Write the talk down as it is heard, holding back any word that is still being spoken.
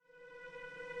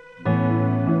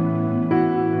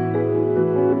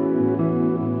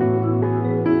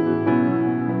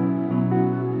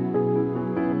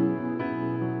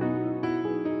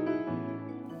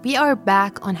We are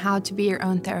back on how to be your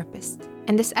own therapist.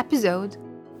 In this episode,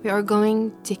 we are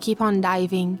going to keep on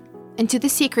diving into the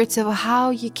secrets of how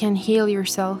you can heal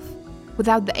yourself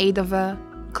without the aid of a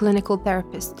clinical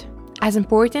therapist. As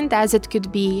important as it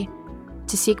could be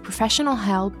to seek professional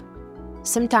help,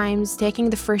 sometimes taking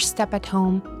the first step at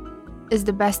home is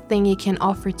the best thing you can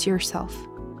offer to yourself.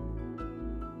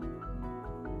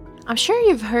 I'm sure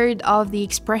you've heard of the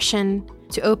expression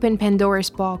to open Pandora's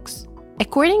box.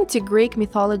 According to Greek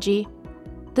mythology,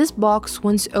 this box,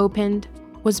 once opened,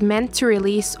 was meant to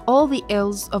release all the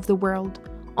ills of the world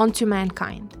onto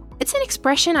mankind. It's an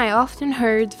expression I often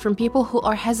heard from people who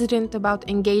are hesitant about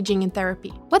engaging in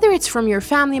therapy. Whether it's from your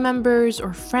family members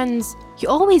or friends, you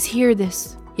always hear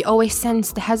this. You always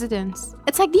sense the hesitance.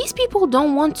 It's like these people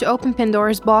don't want to open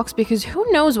Pandora's box because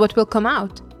who knows what will come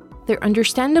out. They're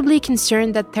understandably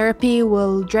concerned that therapy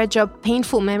will dredge up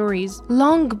painful memories,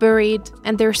 long buried,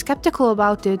 and they're skeptical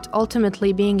about it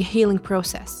ultimately being a healing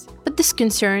process. But this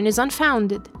concern is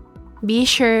unfounded. Be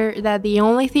sure that the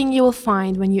only thing you will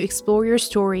find when you explore your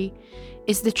story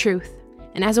is the truth.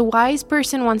 And as a wise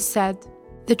person once said,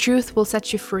 the truth will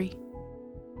set you free.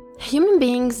 Human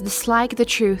beings dislike the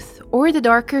truth or the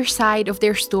darker side of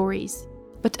their stories,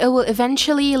 but it will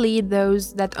eventually lead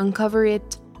those that uncover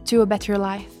it to a better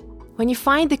life. When you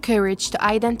find the courage to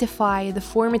identify the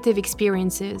formative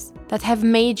experiences that have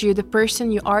made you the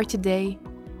person you are today,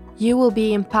 you will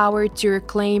be empowered to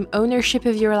reclaim ownership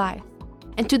of your life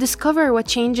and to discover what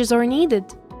changes are needed.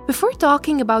 Before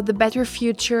talking about the better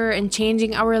future and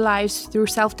changing our lives through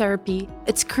self-therapy,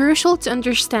 it's crucial to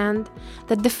understand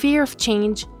that the fear of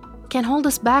change can hold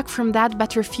us back from that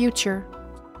better future.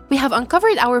 We have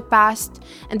uncovered our past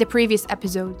in the previous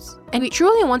episodes, and we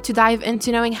truly want to dive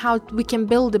into knowing how we can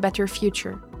build a better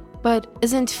future. But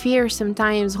isn't fear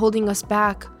sometimes holding us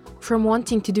back from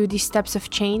wanting to do these steps of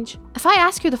change? If I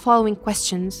ask you the following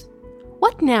questions,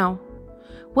 what now?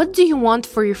 What do you want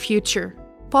for your future?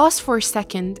 Pause for a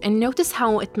second and notice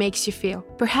how it makes you feel.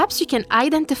 Perhaps you can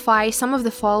identify some of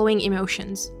the following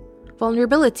emotions: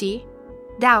 vulnerability,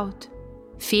 doubt,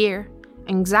 fear,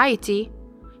 anxiety,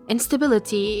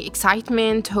 instability,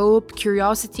 excitement, hope,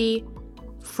 curiosity,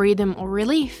 freedom, or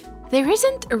relief. There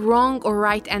isn't a wrong or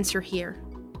right answer here.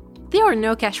 There are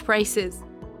no cash prizes.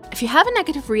 If you have a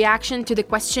negative reaction to the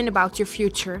question about your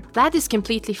future, that is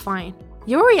completely fine.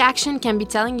 Your reaction can be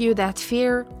telling you that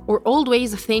fear or old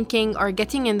ways of thinking are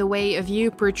getting in the way of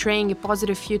you portraying a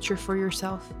positive future for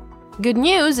yourself. Good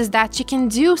news is that you can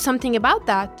do something about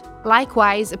that.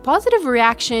 Likewise, a positive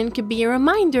reaction could be a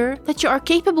reminder that you are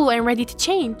capable and ready to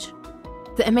change.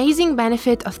 The amazing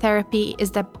benefit of therapy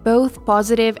is that both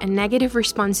positive and negative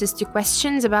responses to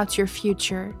questions about your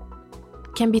future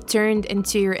can be turned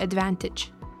into your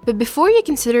advantage. But before you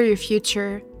consider your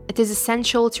future, it is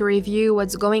essential to review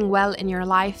what's going well in your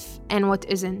life and what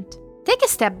isn't. Take a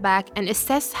step back and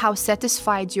assess how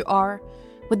satisfied you are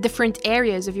with different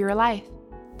areas of your life.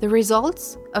 The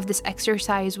results of this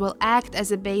exercise will act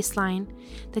as a baseline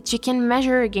that you can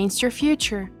measure against your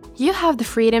future. You have the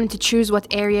freedom to choose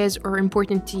what areas are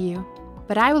important to you,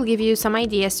 but I will give you some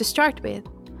ideas to start with.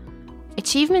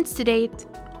 Achievements to date,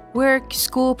 work,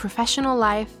 school, professional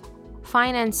life,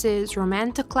 finances,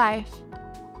 romantic life,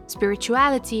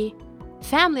 spirituality,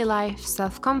 family life,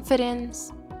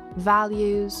 self-confidence,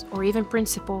 values, or even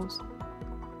principles,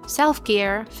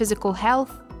 self-care, physical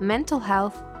health, mental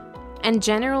health, and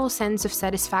general sense of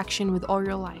satisfaction with all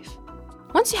your life.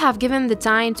 Once you have given the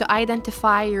time to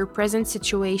identify your present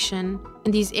situation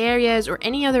in these areas or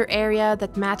any other area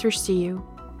that matters to you,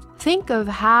 think of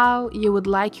how you would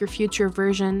like your future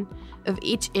version of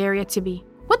each area to be.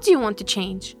 What do you want to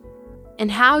change? And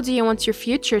how do you want your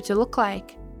future to look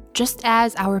like? Just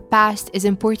as our past is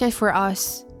important for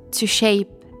us to shape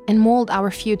and mold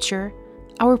our future,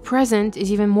 our present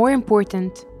is even more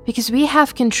important because we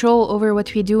have control over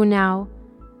what we do now,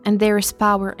 and there is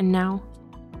power in now.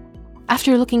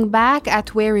 After looking back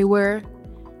at where we were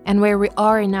and where we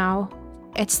are now,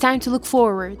 it's time to look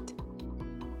forward.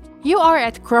 You are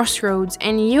at crossroads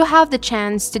and you have the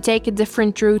chance to take a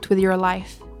different route with your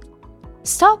life.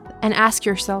 Stop and ask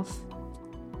yourself,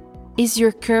 is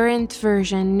your current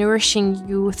version nourishing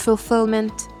you with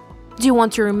fulfillment? Do you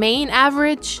want to remain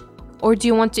average, or do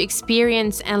you want to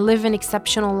experience and live an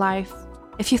exceptional life?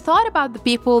 If you thought about the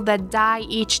people that die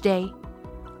each day,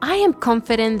 I am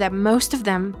confident that most of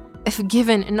them, if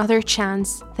given another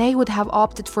chance, they would have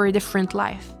opted for a different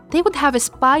life. They would have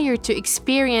aspired to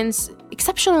experience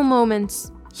exceptional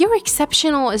moments. Your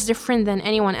exceptional is different than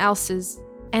anyone else's.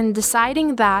 And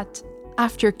deciding that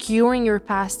after curing your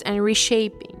past and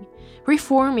reshaping,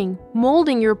 reforming,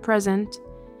 molding your present,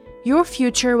 Your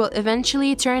future will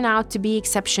eventually turn out to be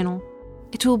exceptional.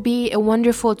 It will be a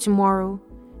wonderful tomorrow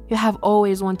you have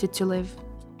always wanted to live.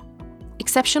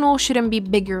 Exceptional shouldn't be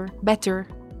bigger, better.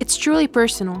 It's truly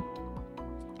personal.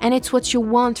 And it's what you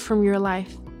want from your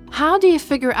life. How do you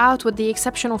figure out what the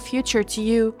exceptional future to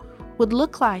you would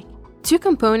look like? 2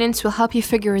 components will help you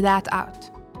figure that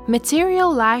out.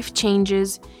 Material life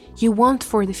changes you want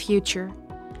for the future,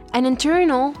 and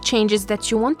internal changes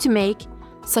that you want to make,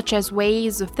 such as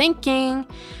ways of thinking,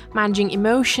 managing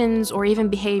emotions, or even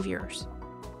behaviors.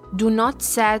 Do not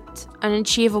set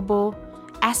unachievable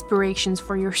aspirations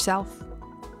for yourself.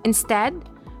 Instead,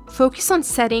 focus on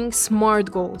setting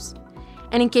SMART goals.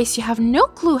 And in case you have no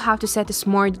clue how to set a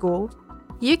SMART goal,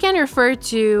 you can refer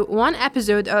to one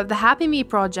episode of the Happy Me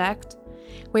Project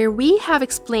where we have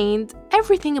explained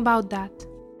everything about that.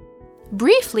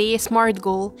 Briefly, a SMART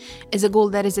goal is a goal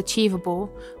that is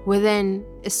achievable within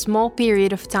a small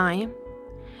period of time.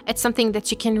 It's something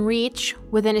that you can reach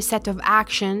within a set of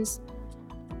actions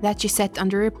that you set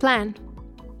under a plan.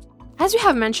 As we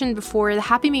have mentioned before, the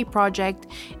Happy Me Project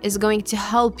is going to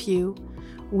help you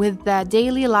with the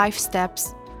daily life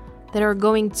steps that are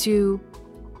going to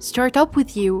start up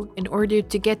with you in order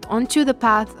to get onto the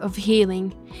path of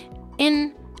healing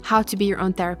in how to be your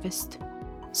own therapist.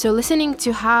 So listening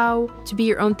to how to be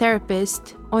your own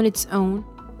therapist on its own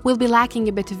will be lacking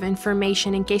a bit of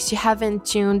information in case you haven't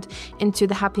tuned into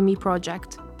the Happy Me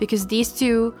Project, because these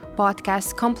 2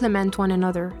 podcasts complement one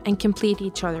another and complete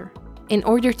each other. In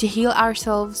order to heal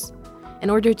ourselves, in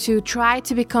order to try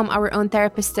to become our own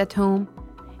therapist at home,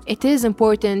 it is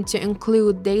important to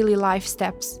include daily life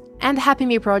steps, and the Happy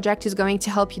Me Project is going to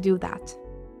help you do that.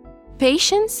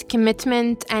 Patience,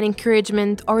 commitment, and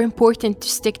encouragement are important to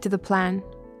stick to the plan,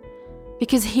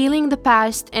 because healing the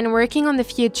past and working on the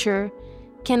future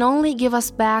can only give us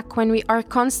back when we are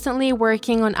constantly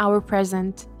working on our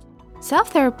present.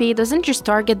 Self-therapy doesn't just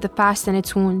target the past and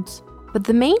its wounds, but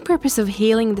the main purpose of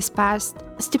healing this past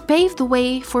is to pave the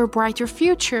way for a brighter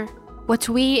future. What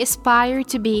we aspire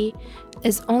to be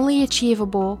is only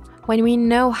achievable when we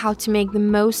know how to make the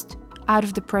most out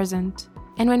of the present.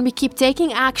 And when we keep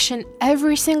taking action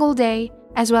every single day,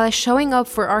 as well as showing up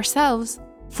for ourselves,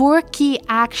 4 key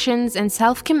actions and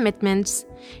self-commitments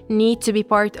need to be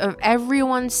part of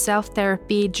everyone's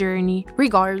self-therapy journey,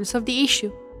 regardless of the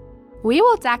issue. We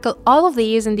will tackle all of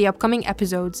these in the upcoming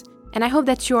episodes, and I hope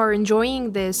that you are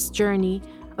enjoying this journey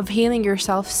of healing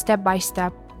yourself step by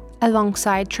step,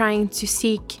 alongside trying to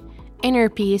seek inner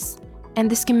peace and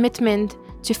this commitment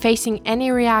to facing any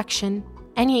reaction,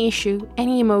 any issue,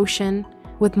 any emotion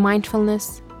with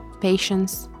mindfulness,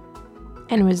 patience,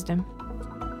 and wisdom.